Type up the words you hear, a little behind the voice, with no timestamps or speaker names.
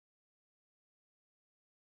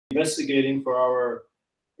investigating for our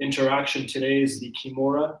interaction today is the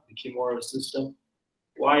Kimura system.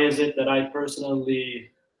 Why is it that I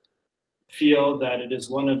personally feel that it is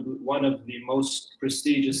one of the most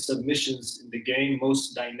prestigious submissions in the game,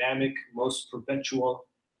 most dynamic, most perpetual?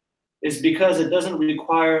 Is because it doesn't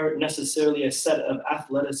require necessarily a set of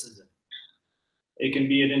athleticism. It can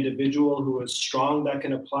be an individual who is strong that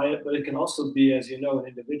can apply it, but it can also be, as you know, an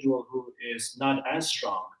individual who is not as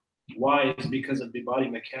strong. Why? Is because of the body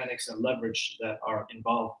mechanics and leverage that are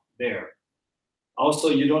involved there. Also,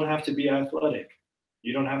 you don't have to be athletic.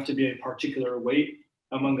 You don't have to be a particular weight,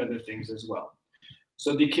 among other things as well.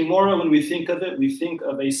 So the Kimura, when we think of it, we think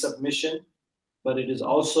of a submission, but it is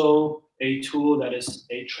also a tool that is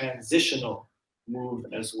a transitional move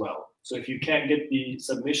as well. So if you can't get the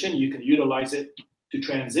submission, you can utilize it to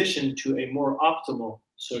transition to a more optimal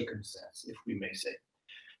circumstance, if we may say.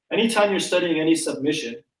 Anytime you're studying any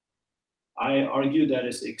submission, I argue that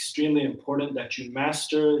it's extremely important that you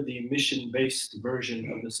master the mission-based version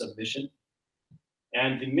of the submission.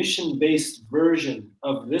 And the mission-based version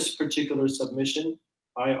of this particular submission,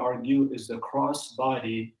 I argue, is the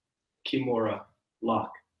cross-body Kimura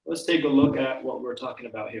lock. Let's take a look at what we're talking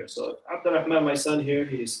about here. So Abdurrahman, my son here,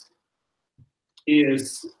 he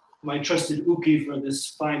is my trusted uki for this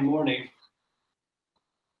fine morning.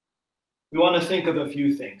 We want to think of a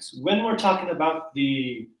few things. When we're talking about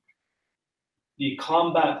the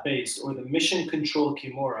combat-based or the mission control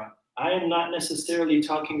Kimura, I am not necessarily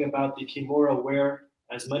talking about the Kimura where,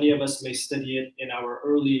 as many of us may study it in our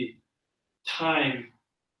early time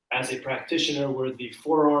as a practitioner, where the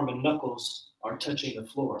forearm and knuckles are touching the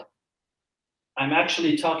floor. I'm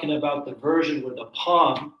actually talking about the version where the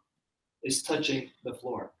palm is touching the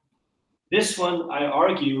floor. This one, I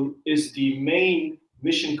argue, is the main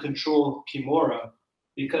mission control Kimura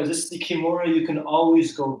because it's the Kimura you can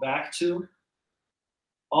always go back to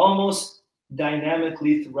almost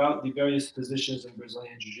dynamically throughout the various positions in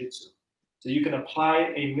Brazilian Jiu-Jitsu. So you can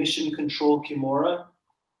apply a mission control Kimura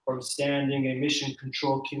from standing, a mission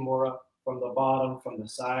control Kimura from the bottom, from the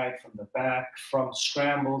side, from the back, from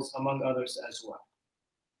scrambles, among others as well.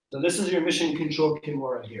 So this is your mission control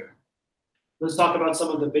Kimura here. Let's talk about some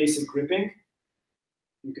of the basic gripping.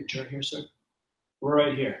 You can turn here, sir. We're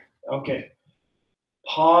right here. Okay.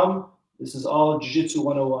 Palm, this is all Jiu-Jitsu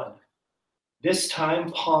 101. This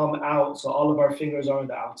time, palm out, so all of our fingers are on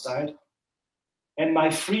the outside. And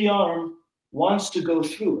my free arm wants to go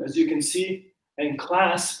through, as you can see, and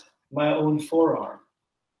clasp my own forearm.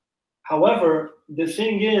 However, the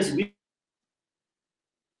thing is, we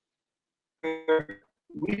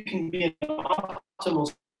can be in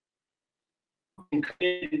optimal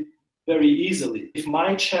very easily. If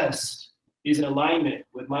my chest is in alignment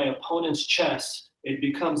with my opponent's chest, it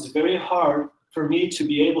becomes very hard for me to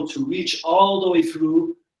be able to reach all the way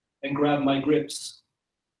through and grab my grips.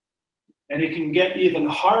 And it can get even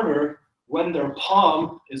harder when their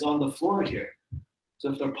palm is on the floor here.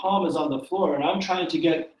 So if their palm is on the floor and I'm trying to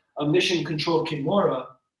get a mission control Kimura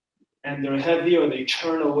and they're heavy or they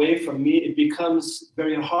turn away from me, it becomes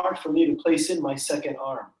very hard for me to place in my second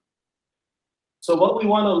arm. So what we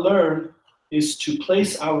want to learn is to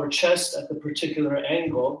place our chest at the particular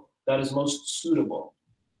angle that is most suitable.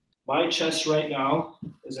 My chest right now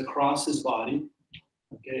is across his body.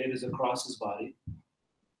 Okay, it is across his body.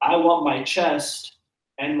 I want my chest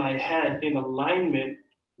and my head in alignment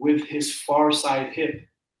with his far side hip.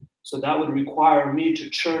 So that would require me to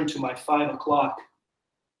turn to my 5 o'clock,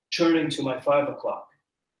 turning to my 5 o'clock.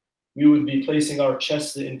 We would be placing our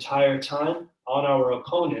chest the entire time on our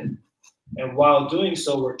opponent. And while doing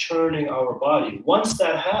so, we're turning our body. Once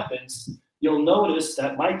that happens, you'll notice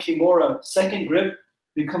that my Kimura second grip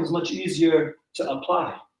becomes much easier to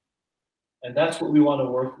apply. And that's what we want to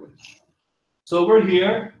work with. So we're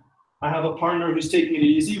here. I have a partner who's taking it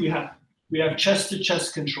easy. We have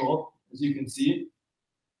chest-to-chest control, as you can see.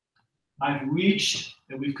 I've reached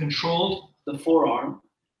and we've controlled the forearm.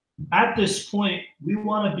 At this point, we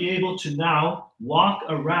want to be able to now walk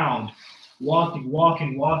around, walking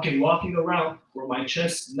around where my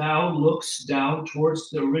chest now looks down towards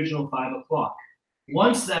the original 5 o'clock.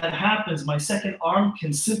 Once that happens, my second arm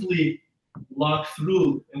can simply lock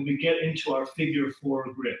through and we get into our figure 4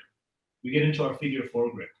 grip.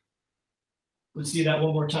 Let's see that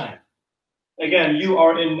one more time. Again, you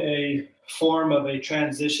are in a form of a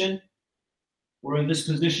transition. We're in this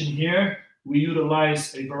position here. We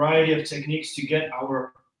utilize a variety of techniques to get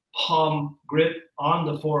our palm grip on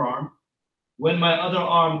the forearm. When my other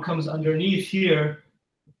arm comes underneath here,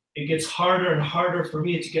 it gets harder and harder for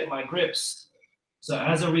me to get my grips. So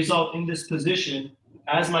as a result, in this position,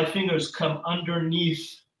 as my fingers come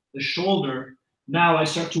underneath the shoulder, Now I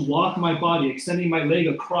start to walk my body, extending my leg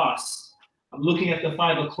across. I'm looking at the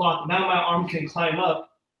 5 o'clock. Now my arm can climb up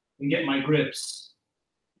and get my grips.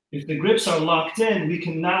 If the grips are locked in, we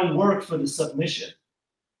can now work for the submission.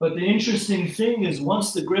 But the interesting thing is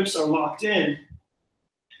once the grips are locked in,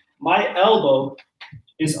 my elbow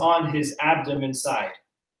is on his abdomen side.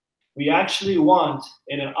 We actually want,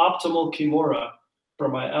 in an optimal Kimura, for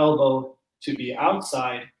my elbow to be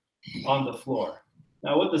outside on the floor.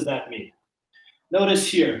 Now, what does that mean? Notice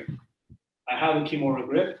here, I have a Kimura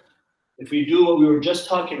grip. If we do what we were just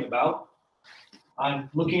talking about, I'm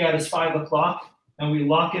looking at his 5 o'clock, and we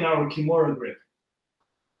lock in our Kimura grip.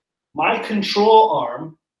 My control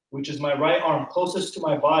arm, which is my right arm closest to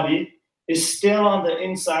my body, is still on the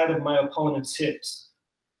inside of my opponent's hips.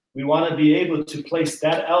 We want to be able to place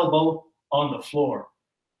that elbow on the floor.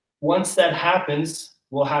 Once that happens,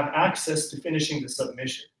 we'll have access to finishing the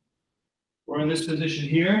submission. We're in this position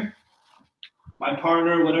here. My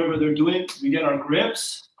partner, whatever they're doing, we get our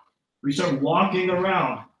grips. We start walking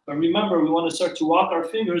around. But remember, we want to start to walk our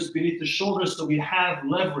fingers beneath the shoulders so we have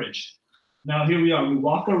leverage. Now here we are. We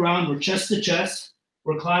walk around. We're chest to chest.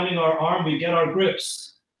 We're climbing our arm. We get our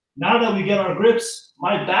grips. Now that we get our grips,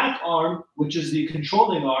 my back arm, which is the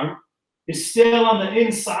controlling arm, is still on the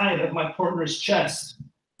inside of my partner's chest.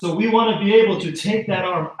 So we want to be able to take that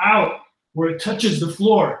arm out where it touches the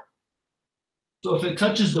floor. So if it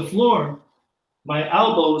touches the floor, my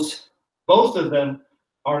elbows, both of them,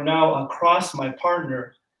 are now across my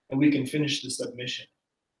partner, and we can finish the submission.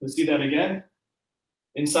 Let's see that again.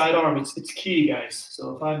 Inside arm, it's key, guys.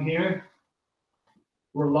 So if I'm here,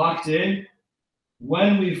 we're locked in.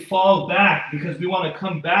 When we fall back, because we want to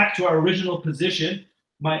come back to our original position,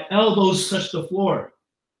 my elbows touch the floor.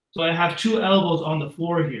 So I have two elbows on the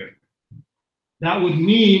floor here. That would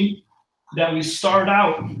mean that we start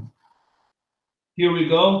out. Here we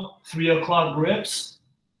go, 3 o'clock grips.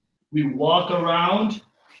 We walk around.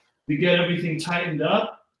 We get everything tightened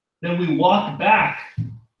up. Then we walk back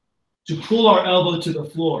to pull our elbow to the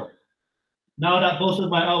floor. Now that both of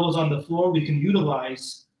my elbows on the floor, we can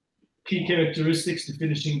utilize key characteristics to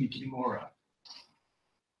finishing the Kimura.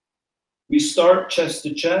 We start chest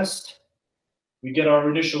to chest. We get our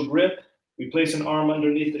initial grip. We place an arm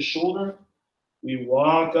underneath the shoulder. We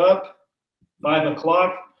walk up, 5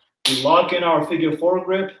 o'clock. We lock in our figure 4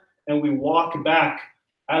 grip, and we walk back.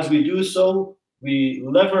 As we do so, we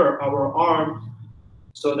lever our arm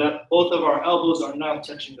so that both of our elbows are now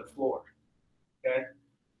touching the floor. Okay.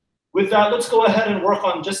 With that, let's go ahead and work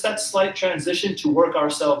on just that slight transition to work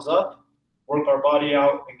ourselves up, work our body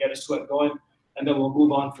out, and get a sweat going, and then we'll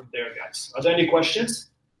move on from there, guys. Are there any questions?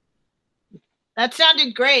 That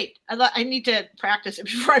sounded great. I need to practice it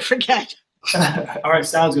before I forget. All right,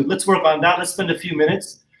 sounds good. Let's work on that. Let's spend a few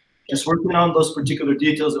minutes just working on those particular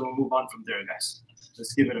details, and we'll move on from there, guys.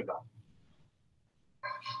 Let's give it a go.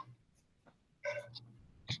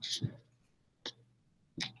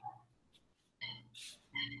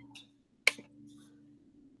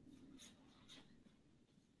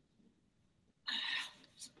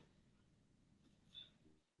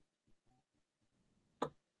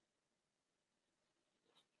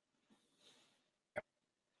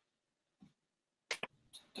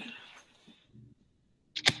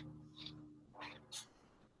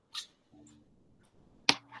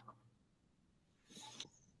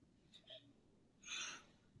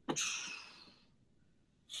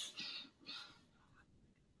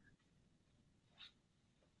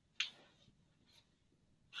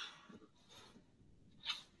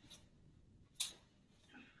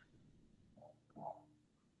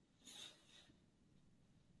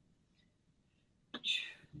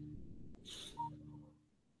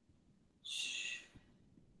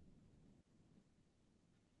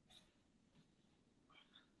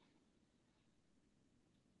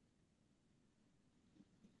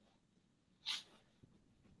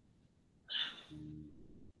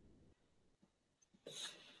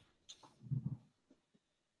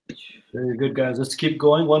 Very good, guys. Let's keep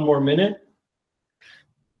going. 1 more minute.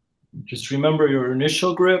 Just remember your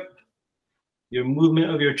initial grip, your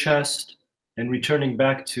movement of your chest, and returning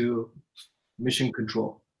back to mission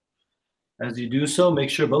control. As you do so, make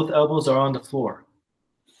sure both elbows are on the floor.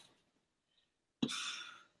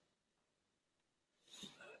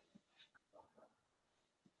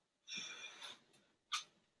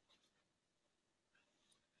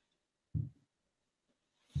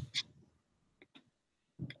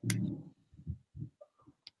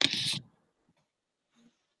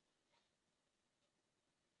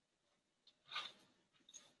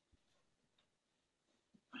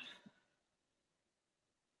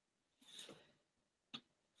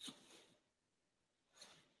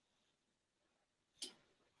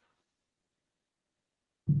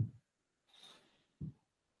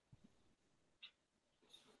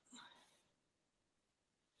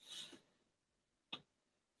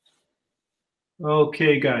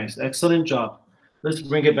 Okay, guys, excellent job. Let's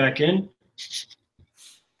bring it back in.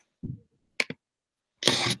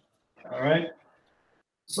 All right.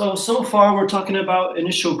 So far we're talking about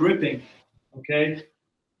initial gripping, okay?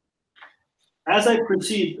 As I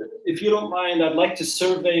proceed, if you don't mind, I'd like to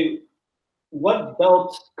survey what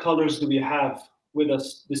belt colors do we have with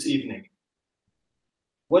us this evening?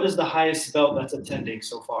 What is the highest belt that's attending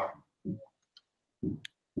so far?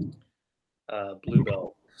 Blue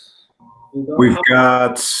belt. Blue belt? We've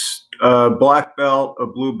got a black belt, a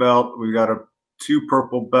blue belt. We've got two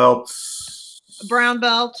purple belts. A brown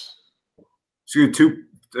belt. Excuse me,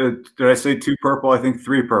 did I say two purple? I think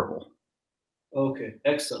three purple. Okay,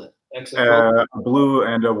 excellent, excellent. A blue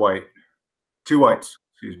and a white. Two whites,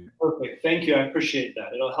 excuse me. Perfect, thank you, I appreciate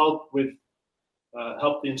that. It'll help with,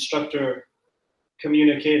 help the instructor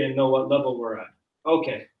communicate and know what level we're at.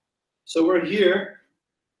 Okay, so we're here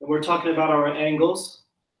and we're talking about our angles.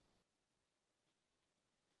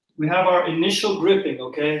 We have our initial gripping,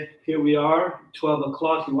 okay? Here we are, 12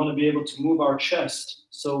 o'clock, we want to be able to move our chest.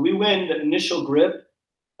 So we win the initial grip,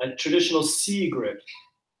 a traditional C grip.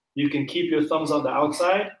 You can keep your thumbs on the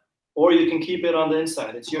outside or you can keep it on the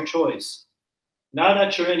inside, it's your choice. Now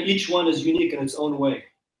that you're in, each one is unique in its own way.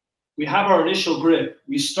 We have our initial grip.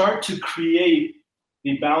 We start to create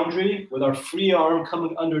the boundary with our free arm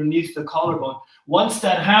coming underneath the collarbone. Once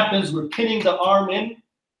that happens, we're pinning the arm in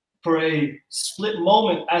for a split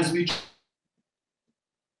moment as we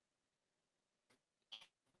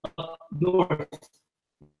north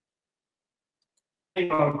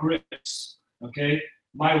our grips, okay?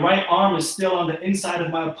 My right arm is still on the inside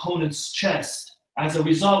of my opponent's chest. As a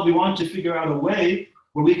result, we want to figure out a way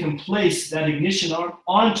where we can place that ignition arm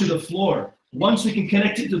onto the floor. Once we can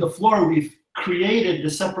connect it to the floor, we've created the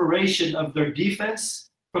separation of their defense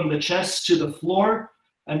from the chest to the floor.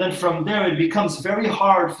 And then from there, it becomes very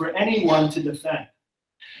hard for anyone to defend.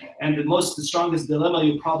 And the strongest dilemma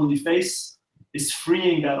you'll probably face is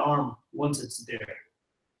freeing that arm once it's there.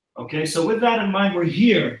 Okay, so with that in mind, we're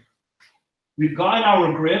here. We've got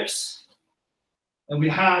our grips, and we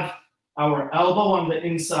have our elbow on the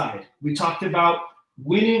inside. We talked about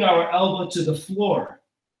winning our elbow to the floor.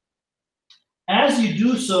 As you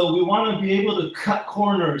do so, we want to be able to cut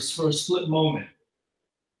corners for a split moment.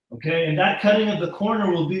 Okay, and that cutting of the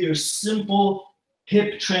corner will be your simple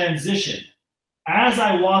hip transition. As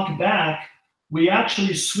I walk back, we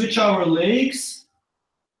actually switch our legs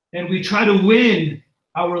and we try to win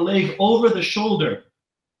our leg over the shoulder.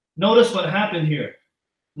 Notice what happened here.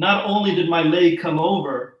 Not only did my leg come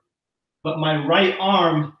over, but my right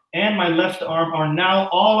arm and my left arm are now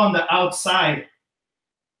all on the outside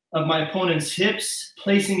of my opponent's hips,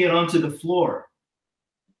 placing it onto the floor.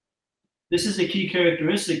 This is a key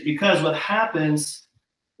characteristic because what happens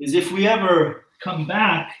is if we ever come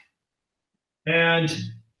back and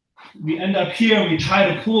we end up here and we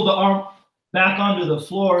try to pull the arm back onto the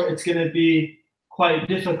floor, it's going to be quite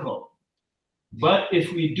difficult. But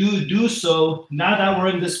if we do so, now that we're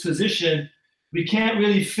in this position, we can't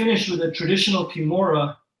really finish with a traditional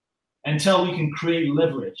Kimura until we can create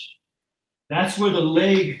leverage. That's where the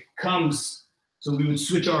leg comes. So we would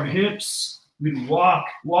switch our hips, we'd walk,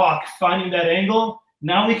 finding that angle.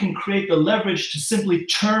 Now we can create the leverage to simply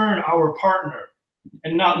turn our partner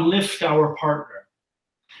and not lift our partner.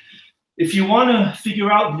 If you want to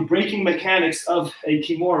figure out the breaking mechanics of a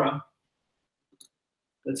Kimura,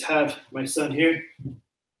 let's have my son here.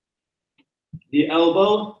 The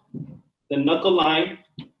elbow, the knuckle line,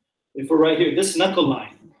 if we're right here, this knuckle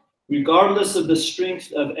line, regardless of the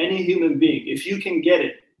strength of any human being, if you can get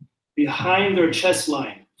it behind their chest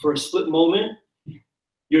line for a split moment,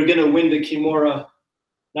 you're going to win the Kimura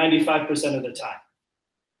 95% of the time.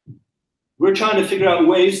 We're trying to figure out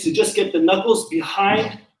ways to just get the knuckles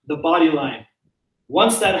behind the body line.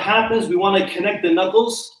 Once that happens, we want to connect the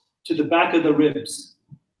knuckles to the back of the ribs.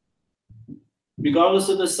 Regardless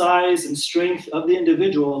of the size and strength of the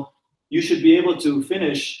individual, you should be able to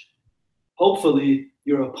finish, hopefully,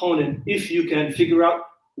 your opponent if you can figure out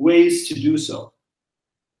ways to do so.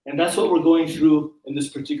 And that's what we're going through in this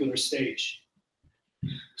particular stage.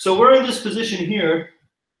 So we're in this position here,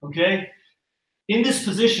 okay? In this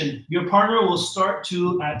position, your partner will start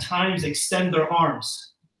to, at times, extend their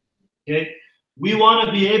arms, okay? We want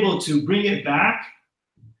to be able to bring it back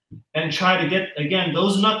and try to get, again,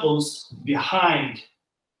 those knuckles behind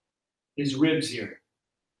his ribs here.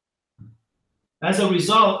 As a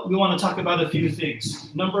result, we want to talk about a few things.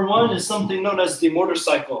 Number one is something known as the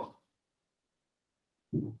motorcycle.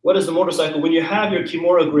 What is the motorcycle? When you have your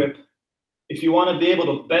Kimura grip, if you want to be able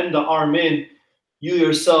to bend the arm in, you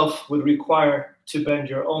yourself would require to bend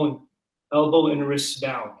your own elbow and wrist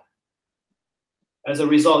down. As a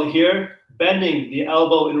result here, bending the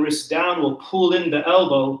elbow and wrist down will pull in the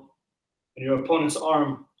elbow and your opponent's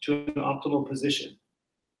arm to an optimal position.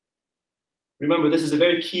 Remember, this is a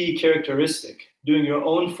very key characteristic, doing your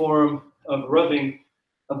own form of rubbing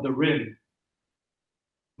of the rim.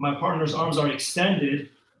 My partner's arms are extended.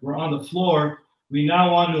 We're on the floor. We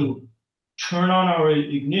now want to turn on our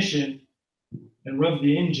ignition and rub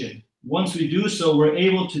the engine. Once we do so, we're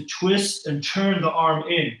able to twist and turn the arm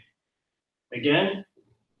in. Again,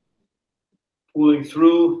 pulling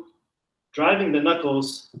through, driving the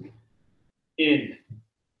knuckles in.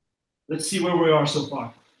 Let's see where we are so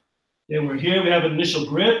far. Okay, we're here, we have an initial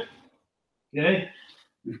grip. Okay,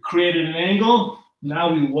 we've created an angle.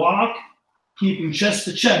 Now we walk, keeping chest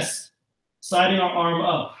to chest, sliding our arm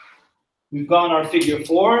up. We've gone our figure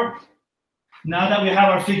four. Now that we have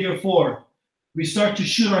our figure four, we start to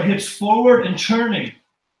shoot our hips forward and turning.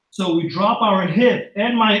 So we drop our hip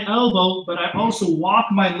and my elbow, but I also walk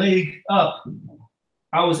my leg up.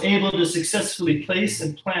 I was able to successfully place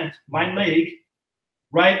and plant my leg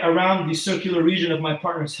right around the circular region of my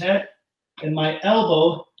partner's head, and my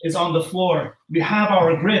elbow is on the floor. We have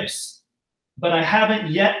our grips, but I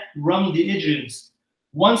haven't yet rung the engines.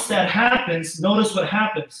 Once that happens, notice what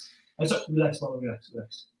happens. I start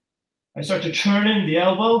to turn in the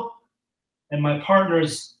elbow, and my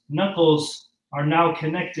partner's knuckles are now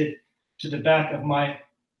connected to the back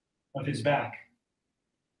of his back.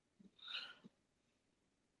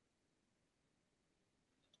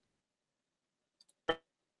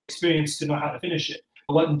 Experience to know how to finish it.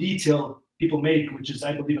 What in detail people make, which is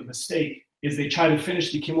I believe a mistake, is they try to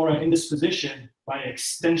finish the Kimura in this position by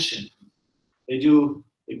extension. They do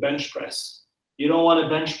a bench press. You don't want a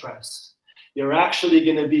bench press. You're actually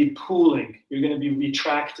going to be pulling. You're going to be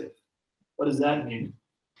retractive. What does that mean?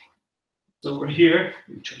 So we're here.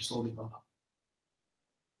 Let me turn slowly up.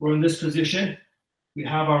 We're in this position. We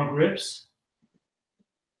have our grips.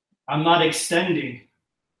 I'm not extending.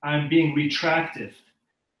 I'm being retractive.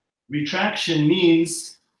 Retraction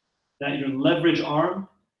means that your leverage arm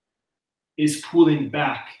is pulling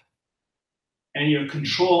back, and your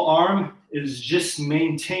control arm is just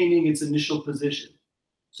maintaining its initial position.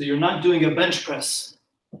 So you're not doing a bench press.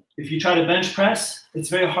 If you try to bench press, it's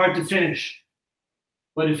very hard to finish.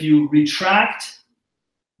 But if you retract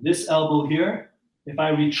this elbow here, if I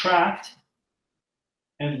retract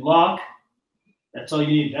and lock, that's all you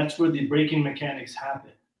need. That's where the braking mechanics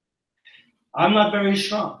happen. I'm not very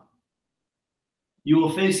strong. You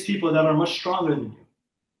will face people that are much stronger than you.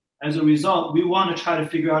 As a result, we want to try to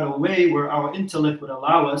figure out a way where our intellect would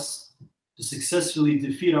allow us to successfully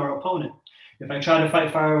defeat our opponent. If I try to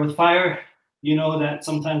fight fire with fire, you know that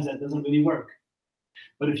sometimes that doesn't really work.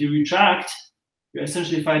 But if you retract, you're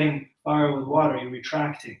essentially fighting fire with water. You're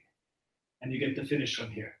retracting, and you get the finish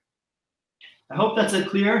from here. I hope that's a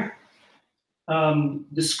clear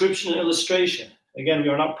description and illustration. Again, we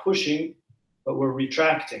are not pushing, but we're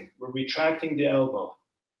retracting. We're retracting the elbow.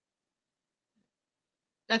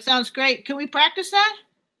 That sounds great. Can we practice that?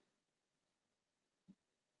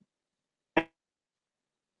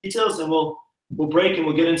 Details, and we'll break and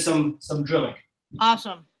we'll get in some drilling.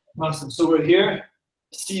 Awesome. Awesome. So we're here.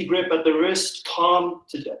 C grip at the wrist, palm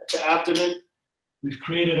to abdomen. We've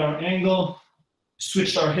created our angle,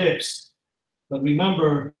 switched our hips. But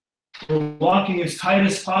remember, we're walking as tight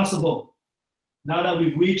as possible. Now that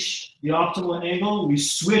we've reached the optimal angle, we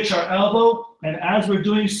switch our elbow, and as we're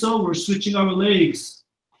doing so, we're switching our legs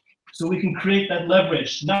so we can create that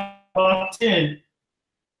leverage. Not locked in.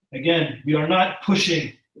 Again, we are not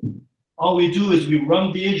pushing. All we do is we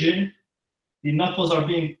run the engine. The knuckles are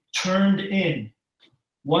being turned in.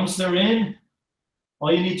 Once they're in,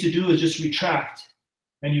 all you need to do is just retract,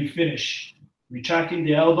 and you finish. Retracting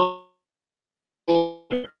the elbow,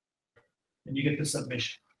 and you get the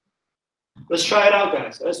submission. Let's try it out,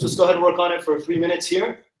 guys. Let's just go ahead and work on it for 3 minutes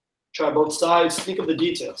here. Try both sides. Think of the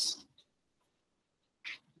details.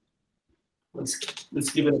 Let's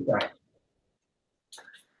give it a try.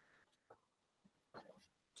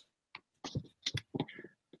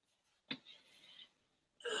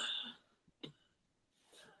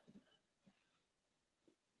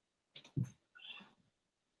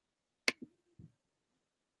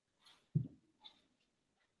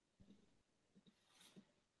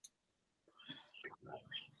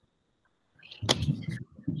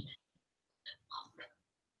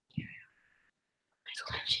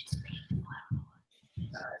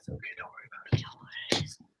 It's okay, don't worry about it.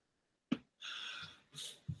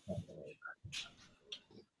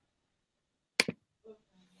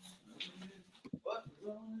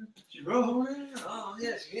 She rolling? Oh,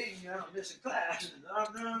 yes, she ain't miss a class. No.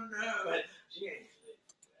 She ain't.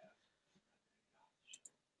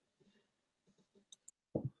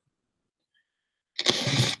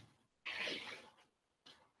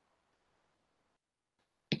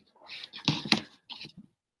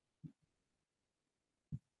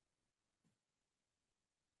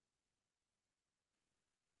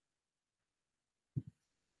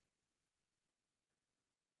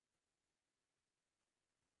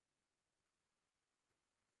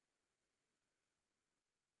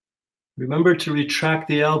 Remember to retract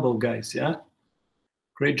the elbow, guys, yeah?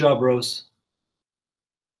 Great job, Rose.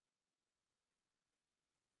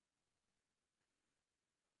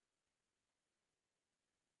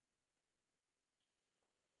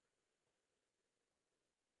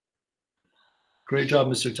 Great job,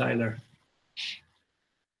 Mr. Tyler.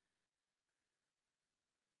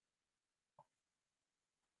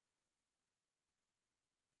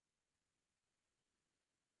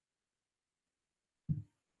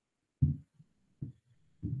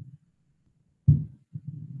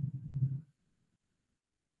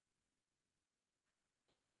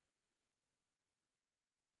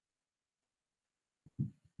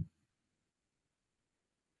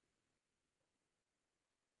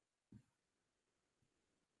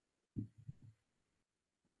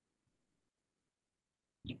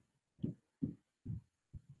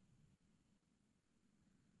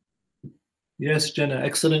 Yes, Jenna.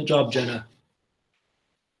 Excellent job, Jenna.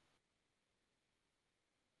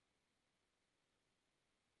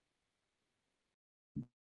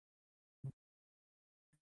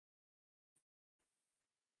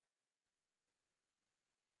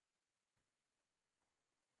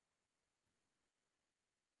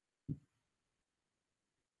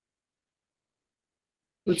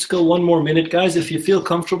 Let's go one more minute, guys. If you feel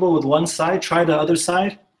comfortable with one side, try the other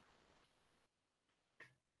side.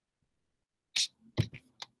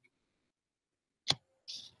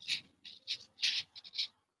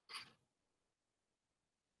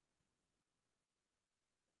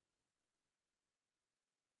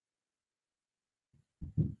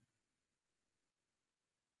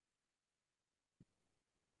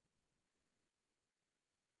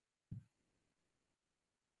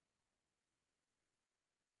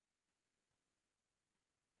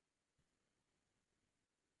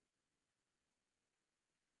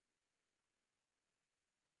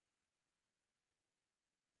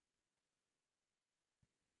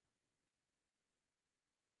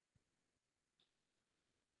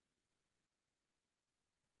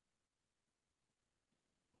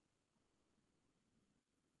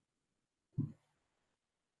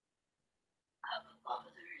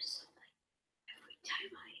 Every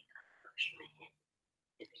time I push my head,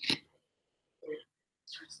 it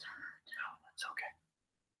starts to hurt. No, that's okay.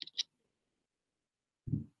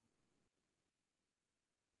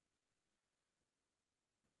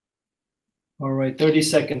 All right, 30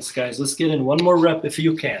 seconds, guys. Let's get in one more rep if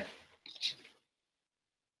you can.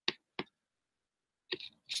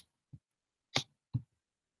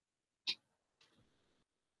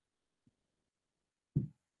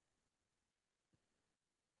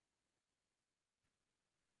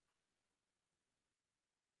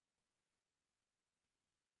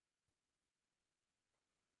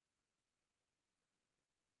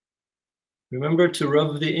 Remember to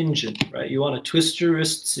rub the engine, right? You want to twist your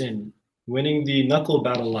wrists in, winning the knuckle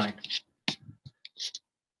battle line.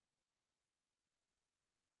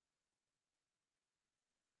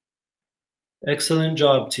 Excellent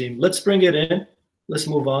job, team. Let's bring it in. Let's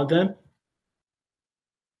move on then.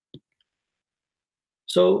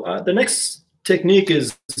 So the next technique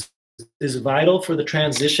is vital for the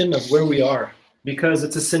transition of where we are, because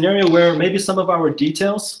it's a scenario where maybe some of our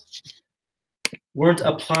details weren't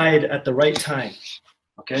applied at the right time,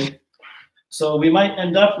 okay? So we might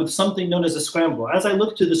end up with something known as a scramble. As I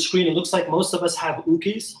look to the screen, it looks like most of us have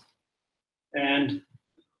ukis, and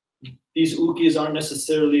these ukis aren't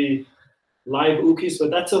necessarily live ukis,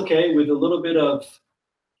 but that's okay. With a little bit of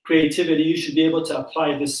creativity, you should be able to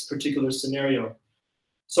apply this particular scenario.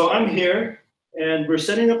 So I'm here, and we're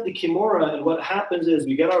setting up the Kimura, and what happens is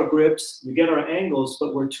we get our grips, we get our angles,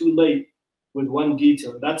 but we're too late with one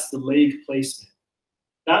detail. That's the leg placement.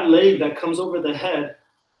 That leg that comes over the head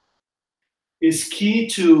is key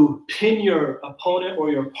to pin your opponent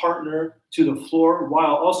or your partner to the floor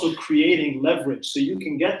while also creating leverage, so you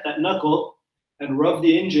can get that knuckle and rub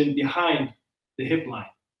the engine behind the hip line.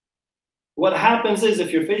 What happens is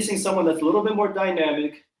if you're facing someone that's a little bit more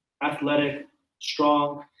dynamic, athletic,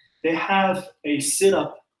 strong, they have a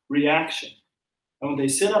sit-up reaction. And when they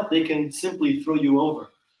sit up, they can simply throw you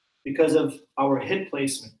over because of our hip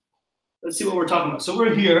placement. Let's see what we're talking about. So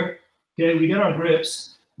we're here, okay, we get our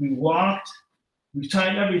grips, we walked, we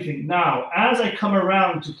tightened everything. Now, as I come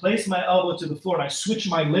around to place my elbow to the floor and I switch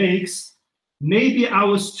my legs, maybe I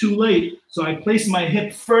was too late, so I placed my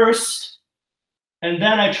hip first, and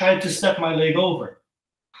then I tried to step my leg over.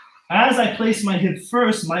 As I place my hip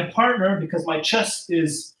first, my partner, because my chest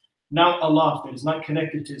is now aloft, it is not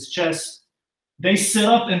connected to his chest, they sit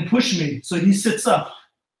up and push me, so he sits up.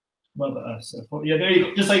 Yeah, there you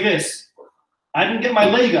go, just like this. I didn't get my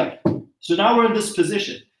leg up, so now we're in this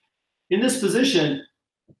position. In this position,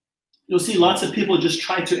 you'll see lots of people just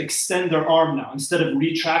try to extend their arm now. Instead of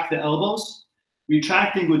retract the elbows,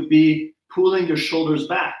 retracting would be pulling your shoulders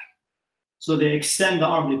back. So they extend the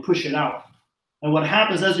arm, they push it out. And what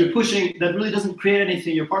happens as you're pushing, that really doesn't create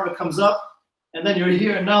anything. Your partner comes up, and then you're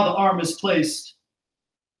here, and now the arm is placed.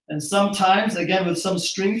 And sometimes, again, with some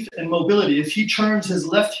strength and mobility, if he turns his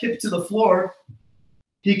left hip to the floor,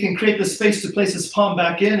 he can create the space to place his palm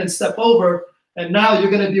back in and step over. And now you're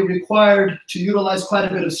going to be required to utilize quite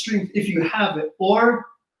a bit of strength if you have it, or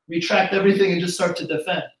retract everything and just start to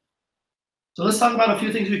defend. So let's talk about a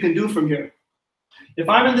few things we can do from here. If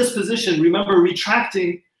I'm in this position, remember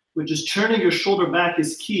retracting, which is turning your shoulder back,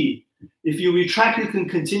 is key. If you retract, you can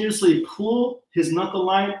continuously pull his knuckle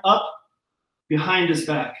line up behind his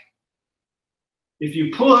back. If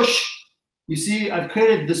you push, you see I've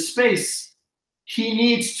created the space he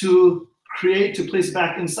needs to create to place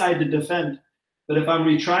back inside to defend. But if I'm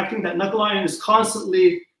retracting, that knuckle line is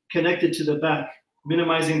constantly connected to the back,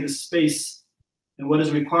 minimizing the space and what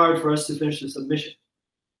is required for us to finish the submission.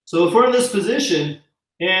 So if we're in this position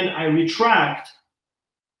and I retract,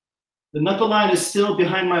 the knuckle line is still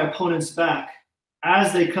behind my opponent's back.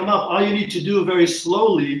 As they come up, all you need to do very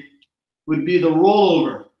slowly would be the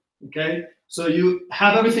rollover, okay? So you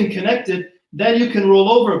have everything connected, then you can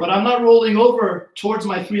roll over, but I'm not rolling over towards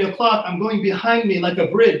my 3 o'clock. I'm going behind me like a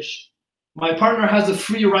bridge. My partner has a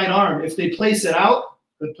free right arm. If they place it out,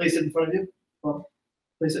 but place it in front of you, well,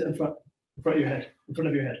 place it in front of your head, in front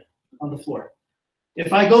of your head, on the floor.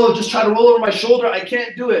 If I go just try to roll over my shoulder, I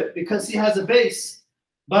can't do it because he has a base.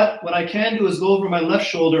 But what I can do is go over my left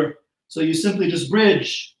shoulder. So you simply just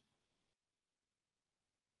bridge.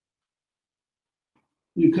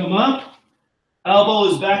 You come up, elbow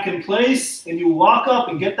is back in place, and you walk up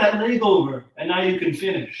and get that leg over, and now you can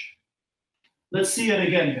finish. Let's see it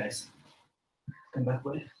again, guys. Come back,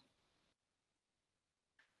 buddy.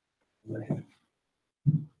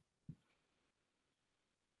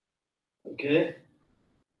 Okay,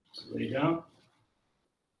 so lay down.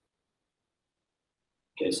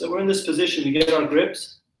 Okay, so we're in this position. We get our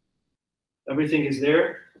grips. Everything is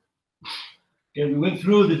there. Okay, we went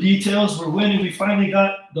through the details. We're winning. We finally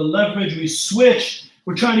got the leverage. We switched.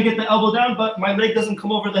 We're trying to get the elbow down, but my leg doesn't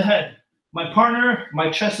come over the head. My partner, my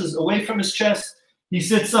chest is away from his chest. He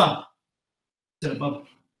sits up. Sit above.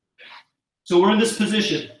 So we're in this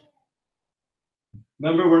position.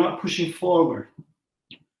 Remember, we're not pushing forward.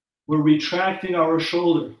 We're retracting our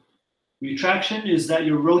shoulder. Retraction is that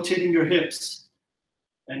you're rotating your hips.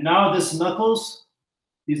 And now these knuckles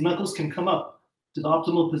can come up to the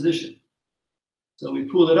optimal position. So we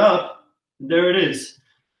pull it up, and there it is.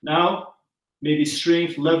 Now, maybe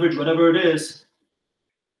strength, leverage, whatever it is,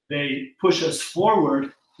 they push us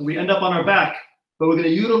forward, and we end up on our back. But we're going to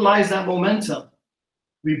utilize that momentum.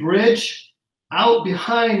 We bridge out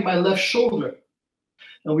behind my left shoulder,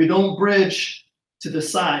 and we don't bridge to the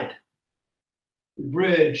side. We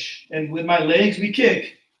bridge, and with my legs, we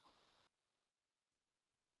kick.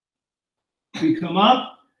 We come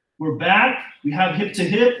up, we're back, we have hip to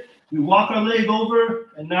hip, we walk our leg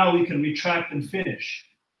over, and now we can retract and finish.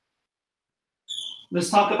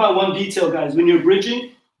 Let's talk about one detail, guys. When you're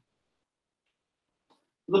bridging,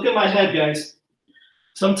 look at my head, guys.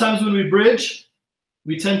 Sometimes when we bridge,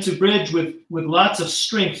 we tend to bridge with lots of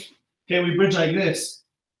strength. Okay, we bridge like this.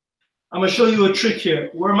 I'm gonna show you a trick here.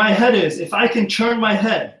 Where my head is, if I can turn my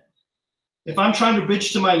head, if I'm trying to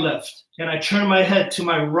bridge to my left, and I turn my head to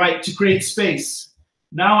my right to create space,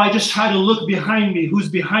 now I just try to look behind me. Who's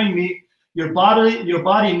behind me? Your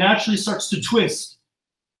body naturally starts to twist.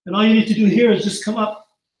 And all you need to do here is just come up.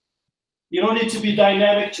 You don't need to be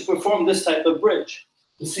dynamic to perform this type of bridge.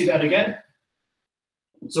 Let's see that again.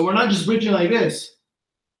 So we're not just bridging like this.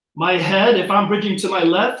 My head, if I'm bridging to my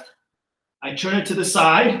left, I turn it to the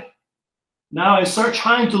side. Now I start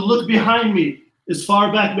trying to look behind me, as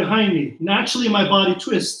far back behind me. Naturally, my body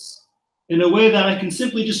twists in a way that I can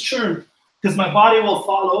simply just turn, because my body will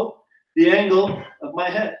follow the angle of my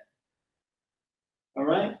head. All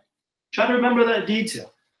right? Try to remember that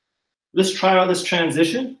detail. Let's try out this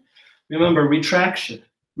transition. Remember, retraction.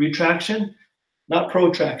 Retraction, not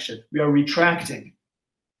protraction. We are retracting.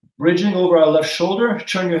 Bridging over our left shoulder,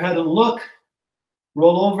 turn your head and look,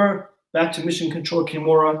 roll over, back to mission control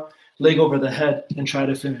Kimura, leg over the head, and try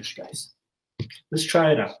to finish, guys. Let's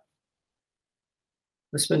try it out.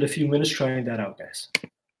 Let's spend a few minutes trying that out, guys.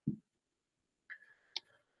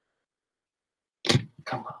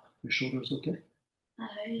 Come on, your shoulder's okay?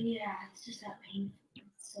 Yeah, it's just that painful.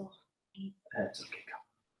 It's so painful. That's okay, come.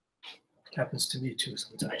 It happens to me too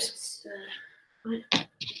sometimes.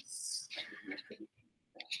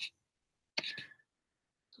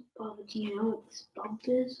 Do you know what this bump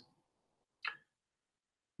is?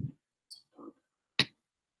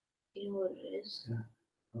 what it is. Yeah.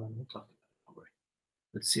 We'll talk about it. Don't worry.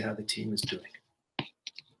 Let's see how the team is doing.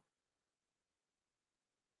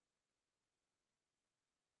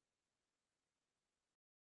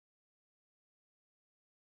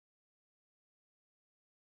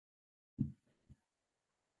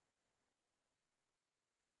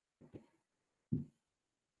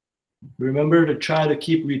 Remember to try to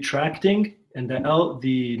keep retracting and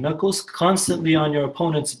the knuckles constantly on your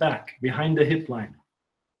opponent's back, behind the hip line.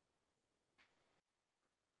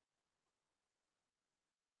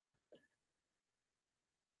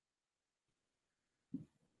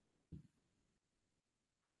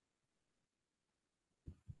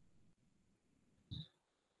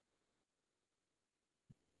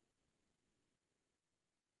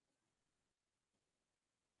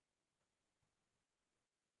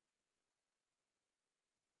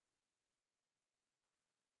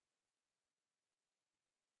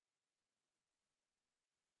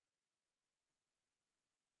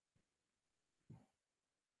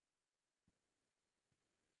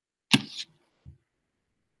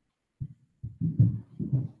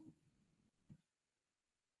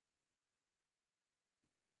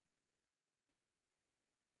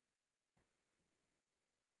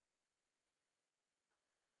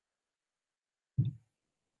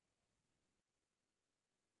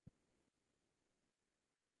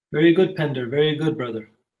 Very good, Pender. Very good, brother.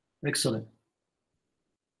 Excellent.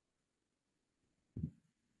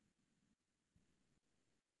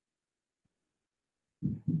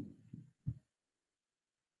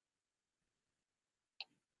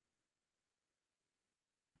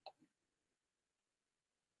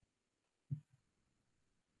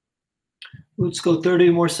 Let's go 30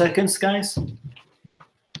 more seconds, guys.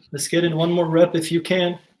 Let's get in one more rep if you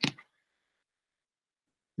can.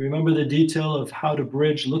 Remember the detail of how to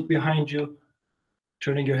bridge. Look behind you,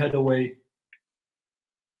 turning your head away.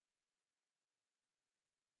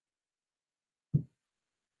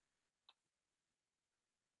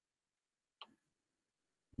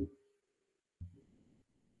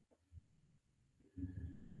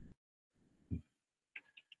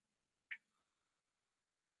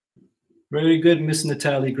 Very good, Miss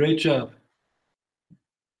Natalie. Great job.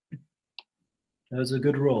 That was a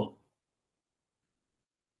good roll.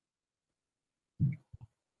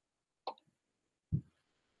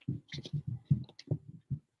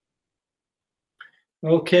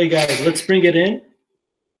 Okay, guys, let's bring it in.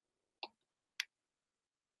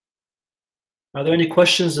 Are there any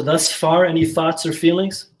questions thus far? Any thoughts or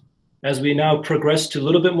feelings as we now progress to a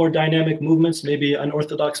little bit more dynamic movements, maybe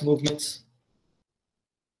unorthodox movements?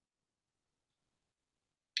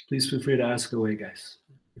 Please feel free to ask away, guys.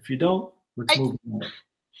 If you don't, let's move on.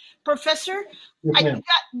 Professor, Yes,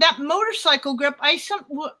 that motorcycle grip,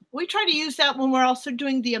 we try to use that when we're also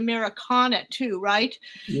doing the Americana too, right?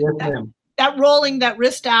 yes, ma'am. That rolling that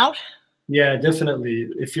wrist out. Yeah, definitely.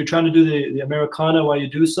 If you're trying to do the Americana while you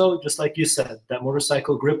do so, just like you said, that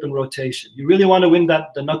motorcycle grip and rotation. You really want to win the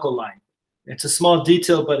knuckle line. It's a small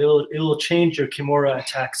detail, but it'll change your Kimura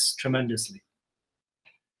attacks tremendously.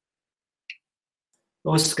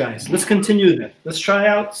 Those guys, let's continue then. Let's try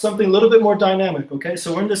out something a little bit more dynamic, okay?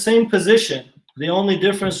 So we're in the same position. The only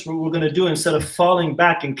difference we're going to do, instead of falling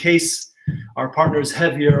back in case our partner is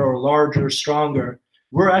heavier or larger or stronger,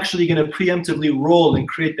 we're actually going to preemptively roll and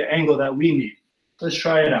create the angle that we need. Let's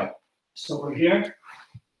try it out. So we're here.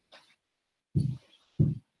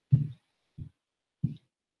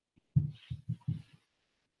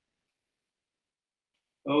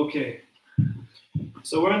 Okay.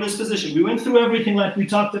 So we're in this position. We went through everything like we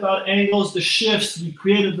talked about, angles, the shifts, we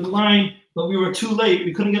created the line, but we were too late.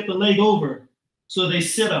 We couldn't get the leg over. So they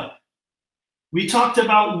sit up. We talked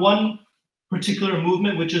about one particular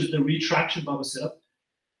movement, which is the retraction, Baba sit up.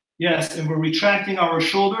 Yes, and we're retracting our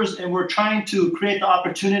shoulders and we're trying to create the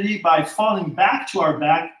opportunity by falling back to our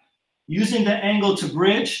back, using the angle to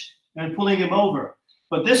bridge and pulling him over.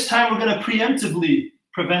 But this time we're going to preemptively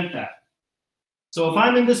prevent that. So if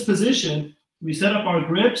I'm in this position, we set up our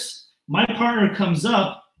grips, my partner comes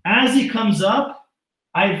up. As he comes up,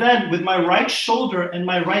 I then, with my right shoulder and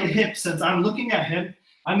my right hip, since I'm looking at him,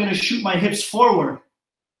 I'm going to shoot my hips forward.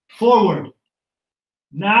 Forward.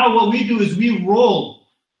 Now what we do is we roll.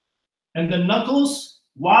 And the knuckles,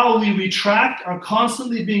 while we retract, are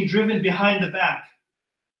constantly being driven behind the back.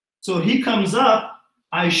 So he comes up,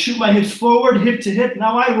 I shoot my hips forward, hip to hip,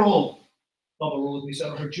 now I roll. Bubba, roll with me so I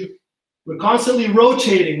don't hurt you. We're constantly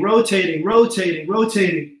rotating, rotating, rotating,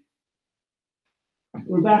 rotating.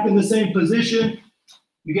 We're back in the same position.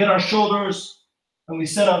 We get our shoulders, and we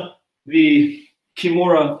set up the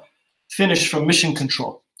Kimura finish from Mission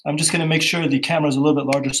Control. I'm just going to make sure the camera is a little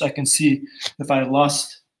bit larger so I can see if I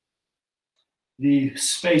lost the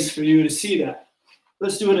space for you to see that.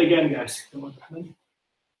 Let's do it again, guys. Come on, come on.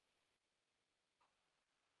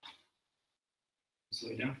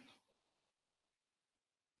 Slow down.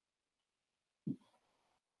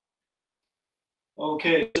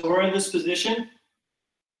 Okay, so we're in this position.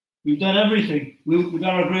 We've done everything. We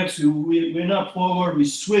got our grips. We went up forward. We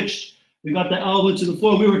switched. We got the elbow to the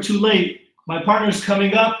floor. We were too late. My partner's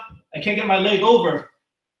coming up. I can't get my leg over.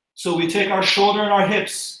 So we take our shoulder and our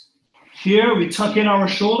hips. Here, we tuck in our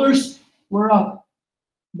shoulders. We're up.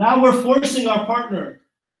 Now we're forcing our partner.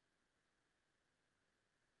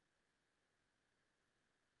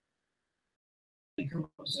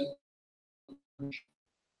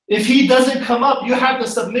 If he doesn't come up, you have the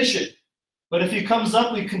submission. But if he comes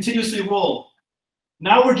up, we continuously roll.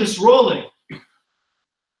 Now we're just rolling.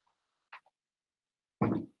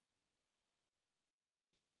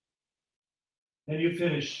 And you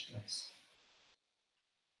finish, guys.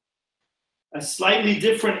 A slightly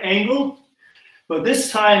different angle, but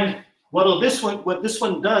this time, what this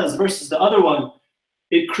one does versus the other one,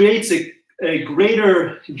 it creates a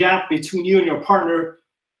greater gap between you and your partner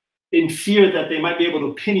in fear that they might be able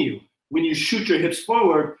to pin you. When you shoot your hips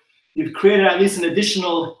forward, you've created at least an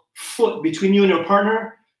additional foot between you and your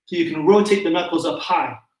partner so you can rotate the knuckles up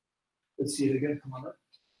high. Let's see it again. Come on up.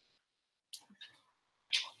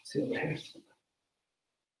 See over here.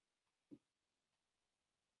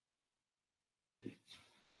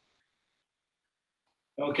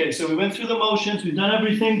 Okay, so we went through the motions. We've done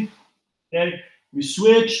everything. Okay, we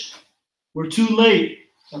switched. We're too late.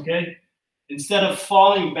 Okay, instead of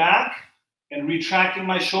falling back and retracting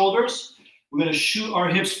my shoulders, we're going to shoot our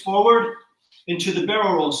hips forward into the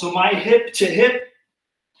barrel roll. So my hip to hip,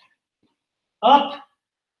 up.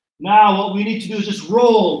 Now what we need to do is just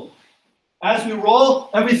roll. As we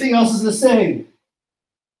roll, everything else is the same.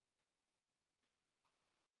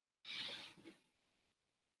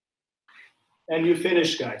 And you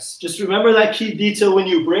finish, guys. Just remember that key detail when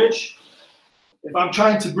you bridge. If I'm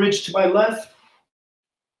trying to bridge to my left,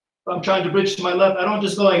 I don't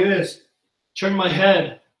just go like this. Turn my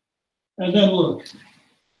head, and then look.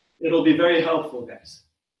 It'll be very helpful, guys.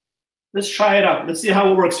 Let's try it out. Let's see how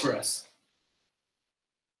it works for us.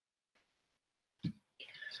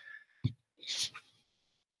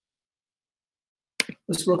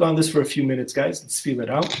 Let's work on this for a few minutes, guys. Let's feel it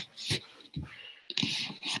out.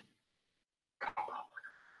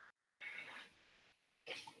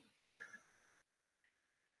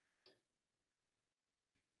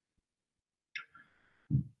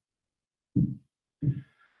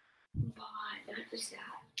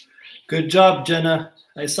 Good job, Jenna.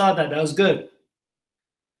 I saw that. That was good.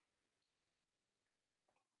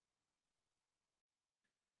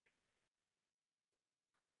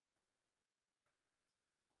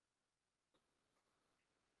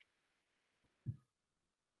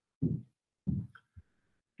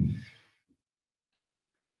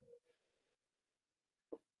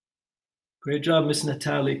 Great job, Miss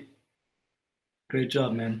Natalie. Great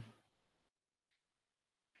job, man.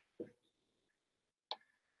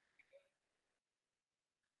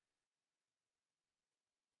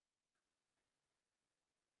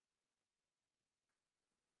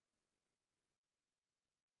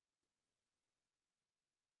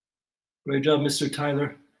 Great job, Mr.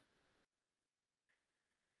 Tyler.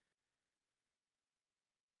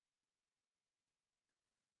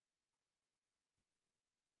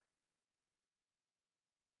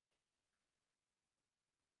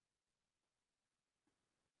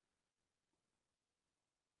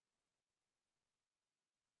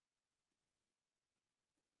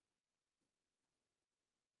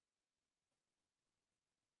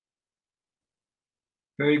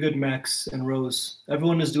 Very good, Max and Rose.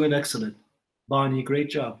 Everyone is doing excellent. Bonnie, great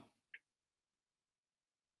job.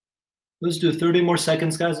 Let's do 30 more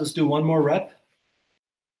seconds, guys. Let's do one more rep.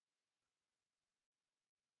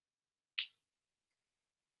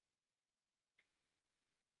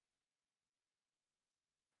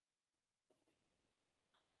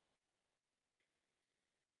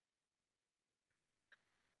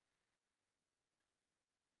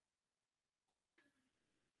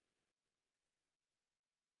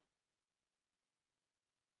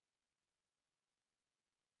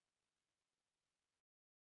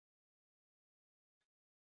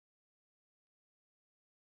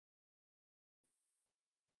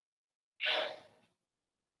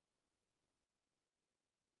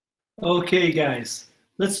 Okay, guys,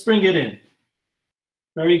 let's bring it in.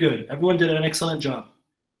 Very good. Everyone did an excellent job.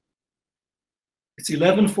 It's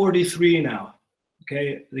 11:43 now.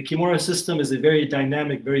 Okay, the Kimura system is a very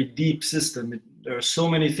dynamic, very deep system. There are so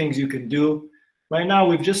many things you can do. Right now,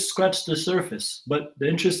 we've just scratched the surface, but the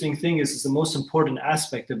interesting thing is it's the most important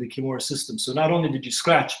aspect of the Kimura system. So not only did you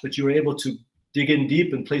scratch, but you were able to dig in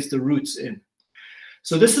deep and place the roots in.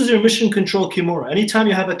 So this is your mission control Kimura. Anytime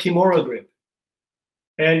you have a Kimura grip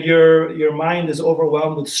and your mind is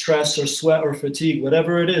overwhelmed with stress or sweat or fatigue,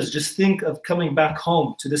 whatever it is, just think of coming back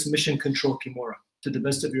home to this mission control Kimura to the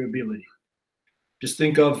best of your ability. Just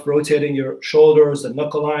think of rotating your shoulders, the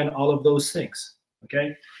knuckle line, all of those things,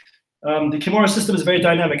 okay? The Kimura system is very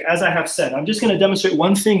dynamic, as I have said. I'm just going to demonstrate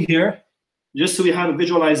one thing here, just so we have a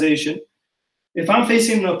visualization. If I'm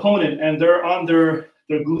facing an opponent and they're on their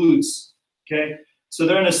glutes, okay, so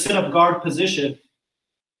they're in a sit-up guard position,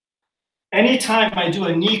 anytime I do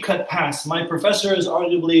a knee cut pass, my professor is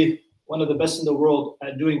arguably one of the best in the world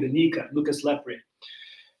at doing the knee cut, Lucas Lepre.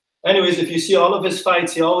 Anyways, if you see all of his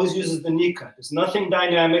fights, he always uses the knee cut. It's nothing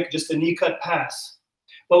dynamic, just a knee cut pass.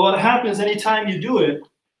 But what happens anytime you do it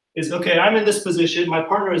is, okay, I'm in this position, my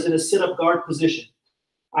partner is in a sit-up guard position.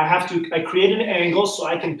 I create an angle so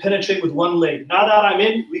I can penetrate with one leg. Now that I'm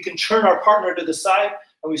in, we can turn our partner to the side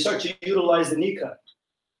and we start to utilize the knee cut.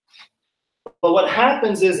 But what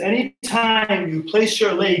happens is anytime you place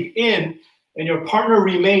your leg in and your partner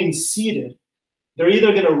remains seated, they're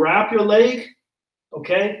either gonna wrap your leg,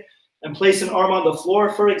 okay, and place an arm on the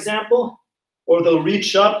floor, for example, or they'll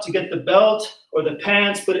reach up to get the belt or the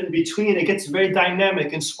pants, but in between, it gets very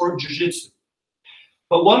dynamic in sport jiu-jitsu.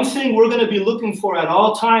 But one thing we're going to be looking for at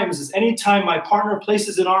all times is anytime my partner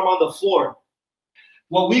places an arm on the floor,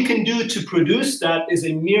 what we can do to produce that is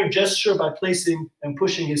a mere gesture by placing and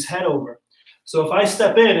pushing his head over. So if I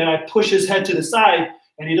step in and I push his head to the side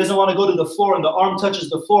and he doesn't want to go to the floor and the arm touches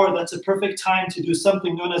the floor, that's a perfect time to do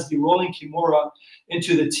something known as the rolling Kimura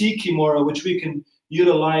into the T Kimura, which we can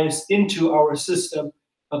utilize into our system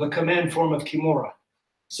of a command form of Kimura.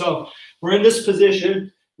 So we're in this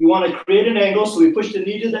position. We want to create an angle, so we push the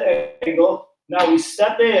knee to the angle. Now we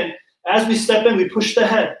step in. As we step in, we push the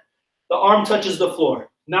head. The arm touches the floor.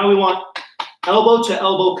 Now we want elbow to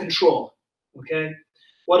elbow control, okay?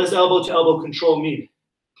 What does elbow to elbow control mean?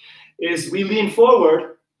 Is we lean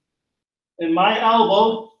forward, and my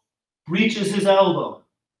elbow reaches his elbow.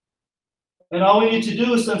 And all we need to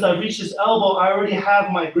do is, since I've reached his elbow, I already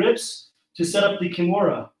have my grips to set up the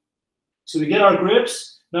Kimura. So we get our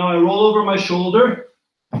grips. Now I roll over my shoulder.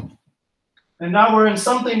 And now we're in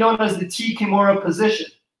something known as the T Kimura position.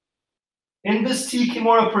 In this T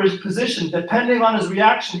Kimura position, depending on his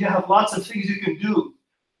reaction, you have lots of things you can do.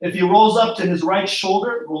 If he rolls up to his right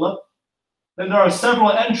shoulder, roll up, then there are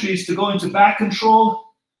several entries to go into back control.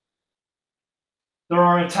 There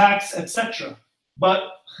are attacks, etc. But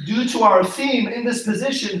due to our theme in this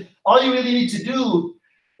position, all you really need to do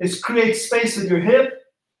is create space with your hip,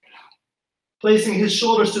 placing his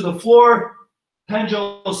shoulders to the floor,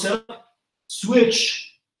 pendulum set up,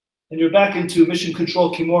 switch, and you're back into mission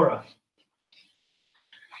control Kimura.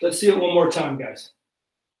 Let's see it one more time, guys.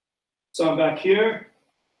 So I'm back here.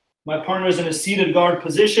 My partner is in a seated guard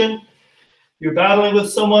position. You're battling with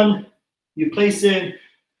someone. You place in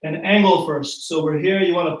an angle first. So we're here.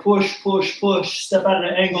 You want to push, push, push, step out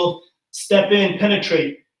at an angle, step in,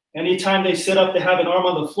 penetrate. Anytime they sit up, they have an arm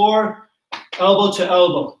on the floor, elbow to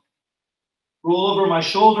elbow. Roll over my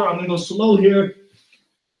shoulder. I'm going to go slow here.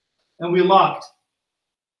 And we locked.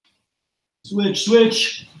 Switch,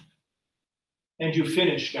 switch. And you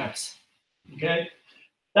finish, guys. Okay?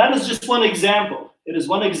 That is just one example. It is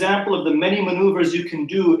one example of the many maneuvers you can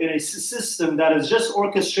do in a system that is just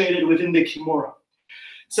orchestrated within the Kimura.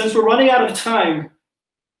 Since we're running out of time,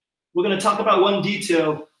 we're going to talk about one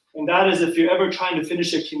detail, and that is if you're ever trying to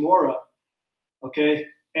finish a Kimura, okay,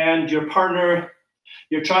 and your partner,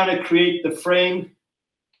 you're trying to create the frame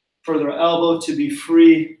for their elbow to be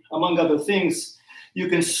free, among other things, you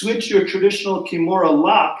can switch your traditional Kimura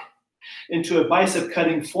lock into a bicep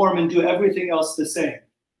cutting form and do everything else the same.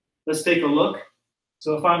 Let's take a look.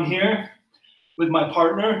 So if I'm here with my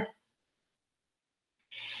partner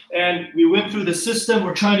and we went through the system,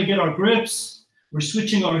 we're trying to get our grips, we're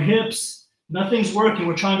switching our hips, nothing's working,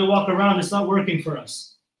 we're trying to walk around, it's not working for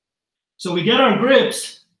us. So we get our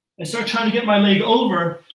grips and start trying to get my leg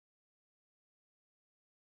over.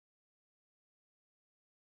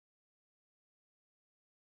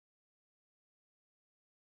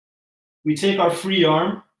 We take our free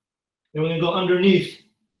arm and we're going to go underneath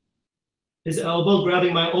his elbow,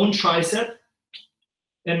 grabbing my own tricep,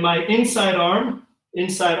 and my inside arm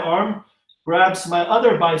grabs my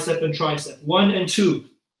other bicep and tricep, 1 and 2.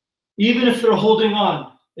 Even if they're holding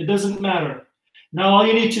on, it doesn't matter. Now all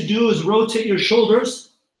you need to do is rotate your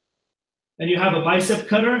shoulders, and you have a bicep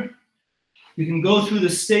cutter. You can go through the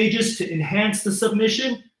stages to enhance the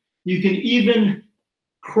submission. You can even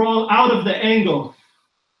crawl out of the angle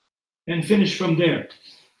and finish from there.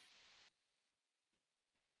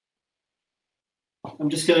 I'm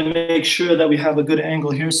just going to make sure that we have a good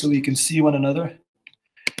angle here so we can see one another.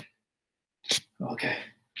 Okay.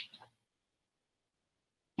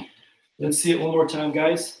 Let's see it one more time,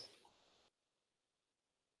 guys.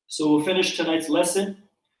 So we'll finish tonight's lesson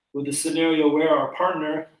with the scenario where our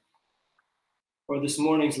partner, or this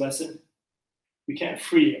morning's lesson, we can't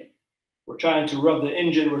free it. We're trying to rub the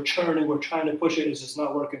engine, we're churning, we're trying to push it, it's just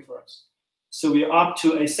not working for us. So we opt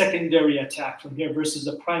to a secondary attack from here versus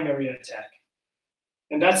a primary attack.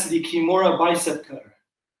 And that's the Kimura bicep cutter.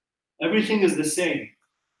 Everything is the same.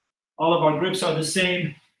 All of our grips are the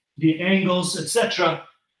same, the angles, etc.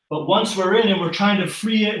 But once we're in and we're trying to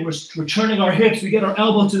free it, we're turning our hips, we get our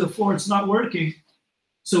elbow to the floor, it's not working.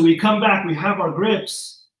 So we come back, we have our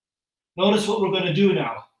grips. Notice what we're going to do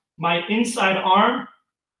now. My inside arm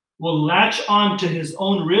will latch on to his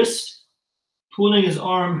own wrist, pulling his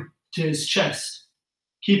arm to his chest,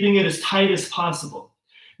 keeping it as tight as possible.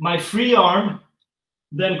 My free arm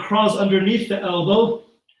then crawls underneath the elbow,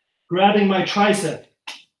 grabbing my tricep.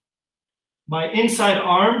 My inside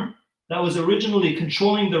arm that was originally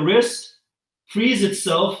controlling the wrist frees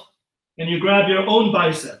itself, and you grab your own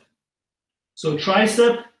bicep. So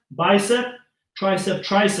tricep, bicep, tricep,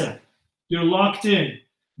 tricep. You're locked in.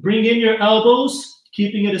 Bring in your elbows,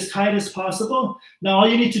 keeping it as tight as possible. Now all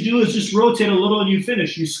you need to do is just rotate a little and you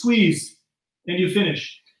finish. You squeeze and you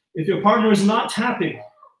finish. If your partner is not tapping,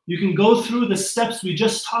 you can go through the steps we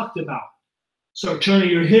just talked about. Start turning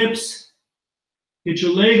your hips, get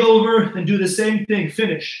your leg over, and do the same thing,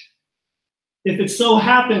 finish. If it so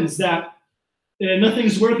happens that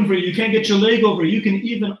nothing's working for you, you can't get your leg over, you can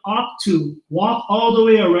even opt to walk all the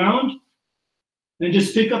way around and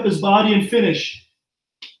just pick up his body and finish,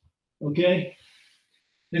 okay?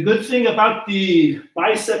 The good thing about the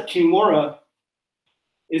bicep Kimura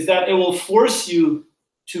is that it will force you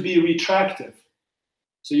to be retractive.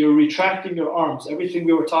 So you're retracting your arms. Everything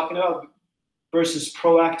we were talking about versus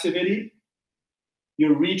proactivity,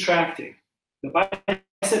 you're retracting. The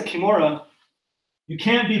bicep Kimura, you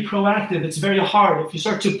can't be proactive. It's very hard. If you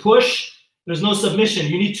start to push, there's no submission.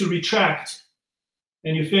 You need to retract,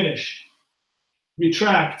 and you finish.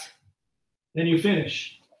 Retract, and you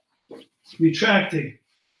finish. Retracting,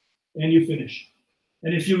 and you finish.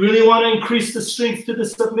 And if you really want to increase the strength to the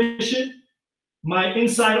submission, my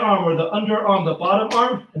inside arm or the underarm, the bottom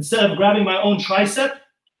arm, instead of grabbing my own tricep,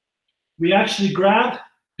 we actually grab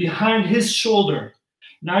behind his shoulder.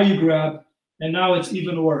 Now you grab, and now it's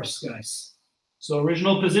even worse, guys. So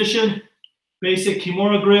original position, basic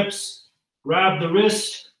Kimura grips, grab the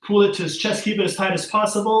wrist, pull it to his chest, keep it as tight as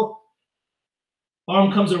possible.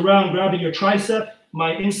 Arm comes around, grabbing your tricep.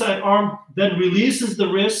 My inside arm then releases the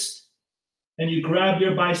wrist, and you grab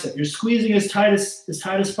your bicep. You're squeezing as tight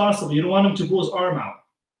as possible. You don't want him to pull his arm out.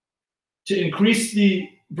 To increase the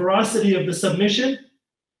veracity of the submission,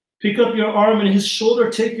 pick up your arm and his shoulder,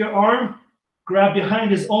 take your arm, grab behind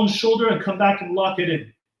his own shoulder, and come back and lock it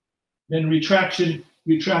in. Then retraction,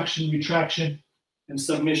 retraction, retraction, and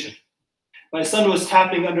submission. My son was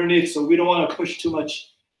tapping underneath, so we don't want to push too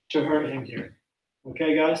much to hurt him here.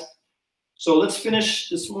 Okay, guys? So let's finish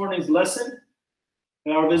this morning's lesson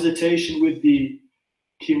and our visitation with the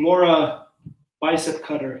Kimura bicep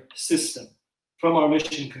cutter system from our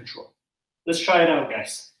mission control. Let's try it out,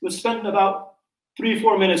 guys. We'll spend about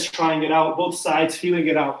 3-4 minutes trying it out, both sides, feeling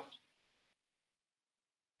it out.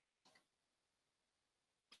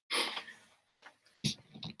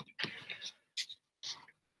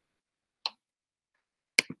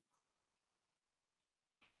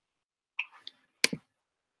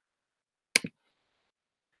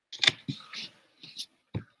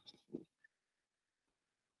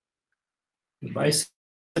 Bicep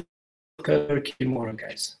cutter Kimura,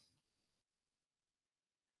 guys.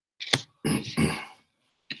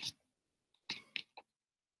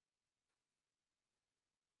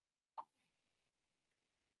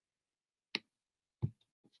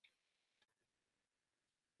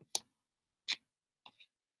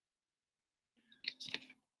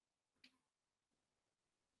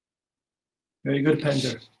 Very good,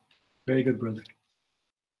 Pender. Very good, brother.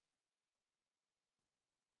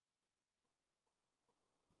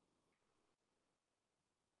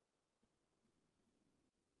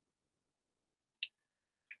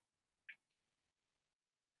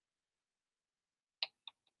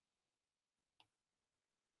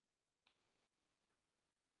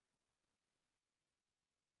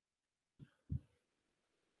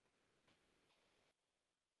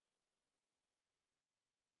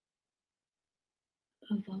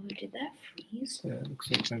 Avalo, did that freeze? Yeah, it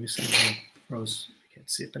looks like maybe something froze. I can't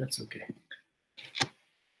see it, but it's okay.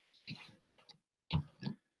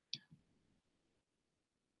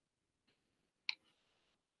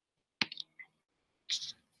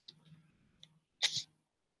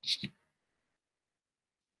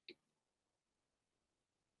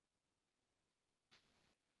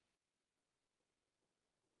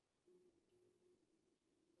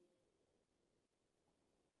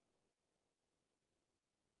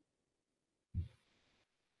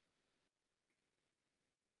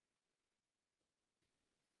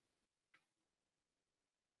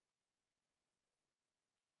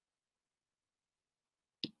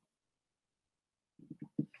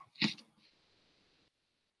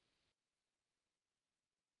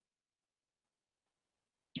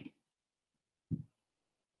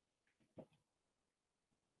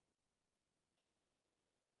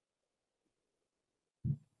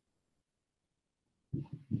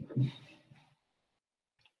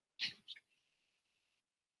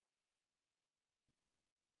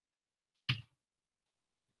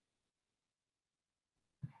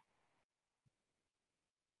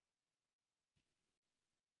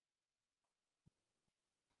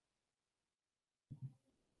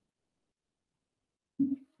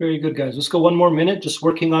 Very good, guys. Let's go one more minute, just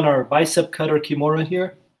working on our bicep cutter Kimura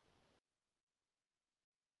here.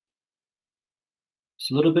 It's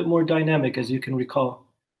a little bit more dynamic, as you can recall,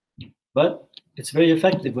 but it's very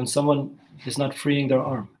effective when someone is not freeing their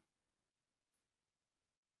arm.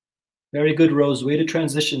 Very good, Rose. Way to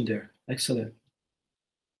transition there. Excellent.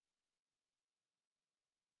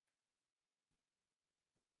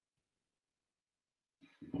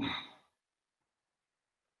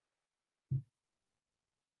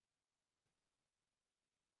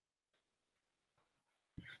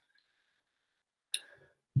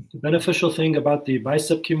 The beneficial thing about the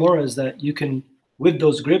bicep Kimura is that you can, with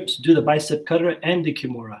those grips, do the bicep cutter and the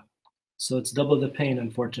Kimura. So it's double the pain,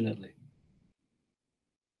 unfortunately.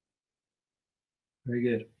 Very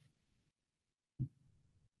good.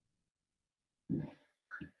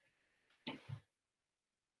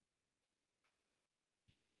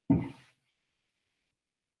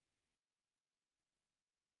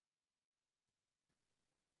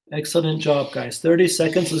 Excellent job, guys. 30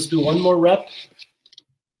 seconds. Let's do one more rep.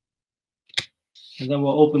 And then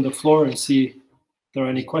we'll open the floor and see if there are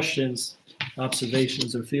any questions,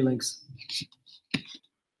 observations, or feelings.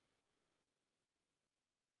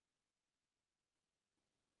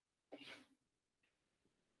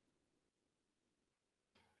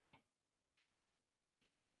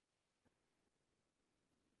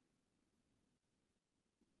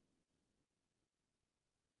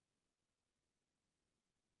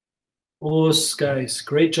 Oh, guys,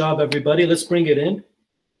 great job, everybody. Let's bring it in.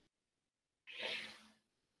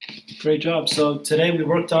 Great job. So today we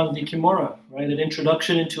worked on the Kimura, right? An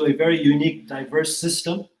introduction into a very unique, diverse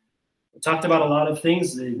system. We talked about a lot of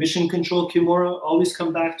things. The mission control Kimura, always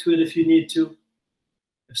come back to it if you need to.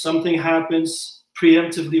 If something happens,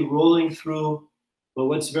 preemptively rolling through. But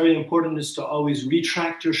what's very important is to always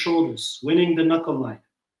retract your shoulders, winning the knuckle line,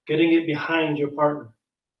 getting it behind your partner,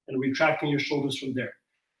 and retracting your shoulders from there.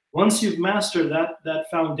 Once you've mastered that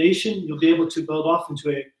foundation, you'll be able to build off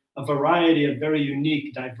into a variety of very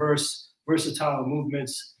unique, diverse, versatile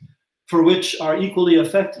movements for which are equally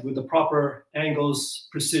effective with the proper angles,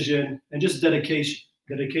 precision, and just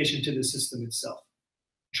dedication to the system itself.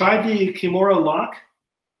 Try the Kimura lock,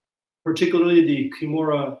 particularly the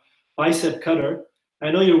Kimura bicep cutter.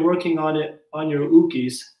 I know you're working on it on your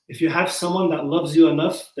ukis. If you have someone that loves you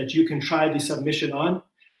enough that you can try the submission on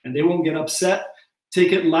and they won't get upset,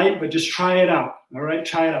 take it light, but just try it out. All right,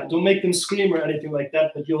 try it out. Don't make them scream or anything like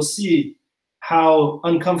that, but you'll see how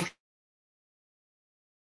uncomfortable.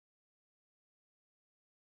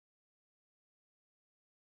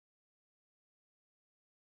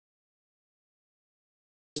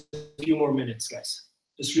 A few more minutes, guys.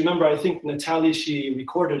 Just remember, I think Natalie, she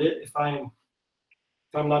recorded it, if I'm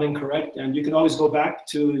not incorrect, and you can always go back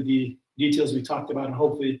to the details we talked about, and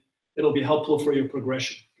hopefully it'll be helpful for your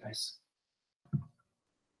progression, guys.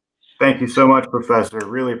 Thank you so much, Professor.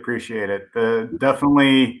 Really appreciate it.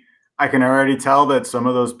 Definitely, I can already tell that some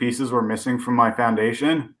of those pieces were missing from my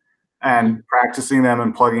foundation, and practicing them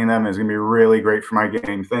and plugging them is going to be really great for my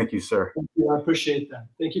game. Thank you, sir. Thank you. I appreciate that.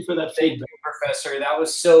 Thank you for that Thank feedback. you, Professor. That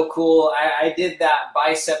was so cool. I did that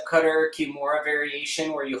bicep cutter Kimura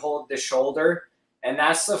variation where you hold the shoulder. And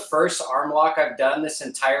that's the first arm lock I've done this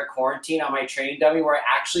entire quarantine on my training dummy where I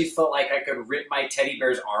actually felt like I could rip my teddy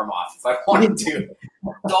bear's arm off if I wanted to.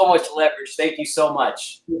 So much leverage. Thank you so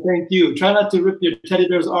much. Thank you. Try not to rip your teddy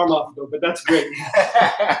bear's arm off, though, but that's great.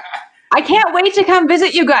 I can't wait to come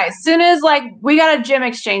visit you guys. Soon as like we got a gym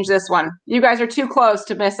exchange this one. You guys are too close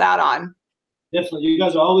to miss out on. Definitely, you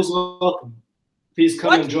guys are always welcome. Please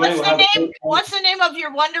come and join. What's the name of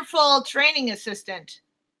your wonderful training assistant?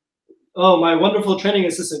 Oh, my wonderful training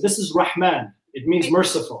assistant. This is Rahman. It means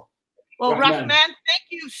merciful. Well, Rahman, thank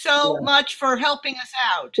you so much for helping us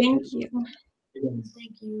out. Thank you.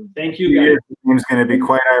 Thank you. Thank you, guys. Your name's going to be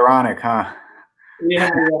quite ironic, huh? Yeah.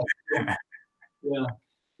 Yeah.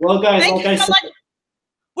 Well, guys, Thank like you I so said. much.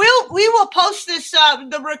 We will post this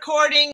the recording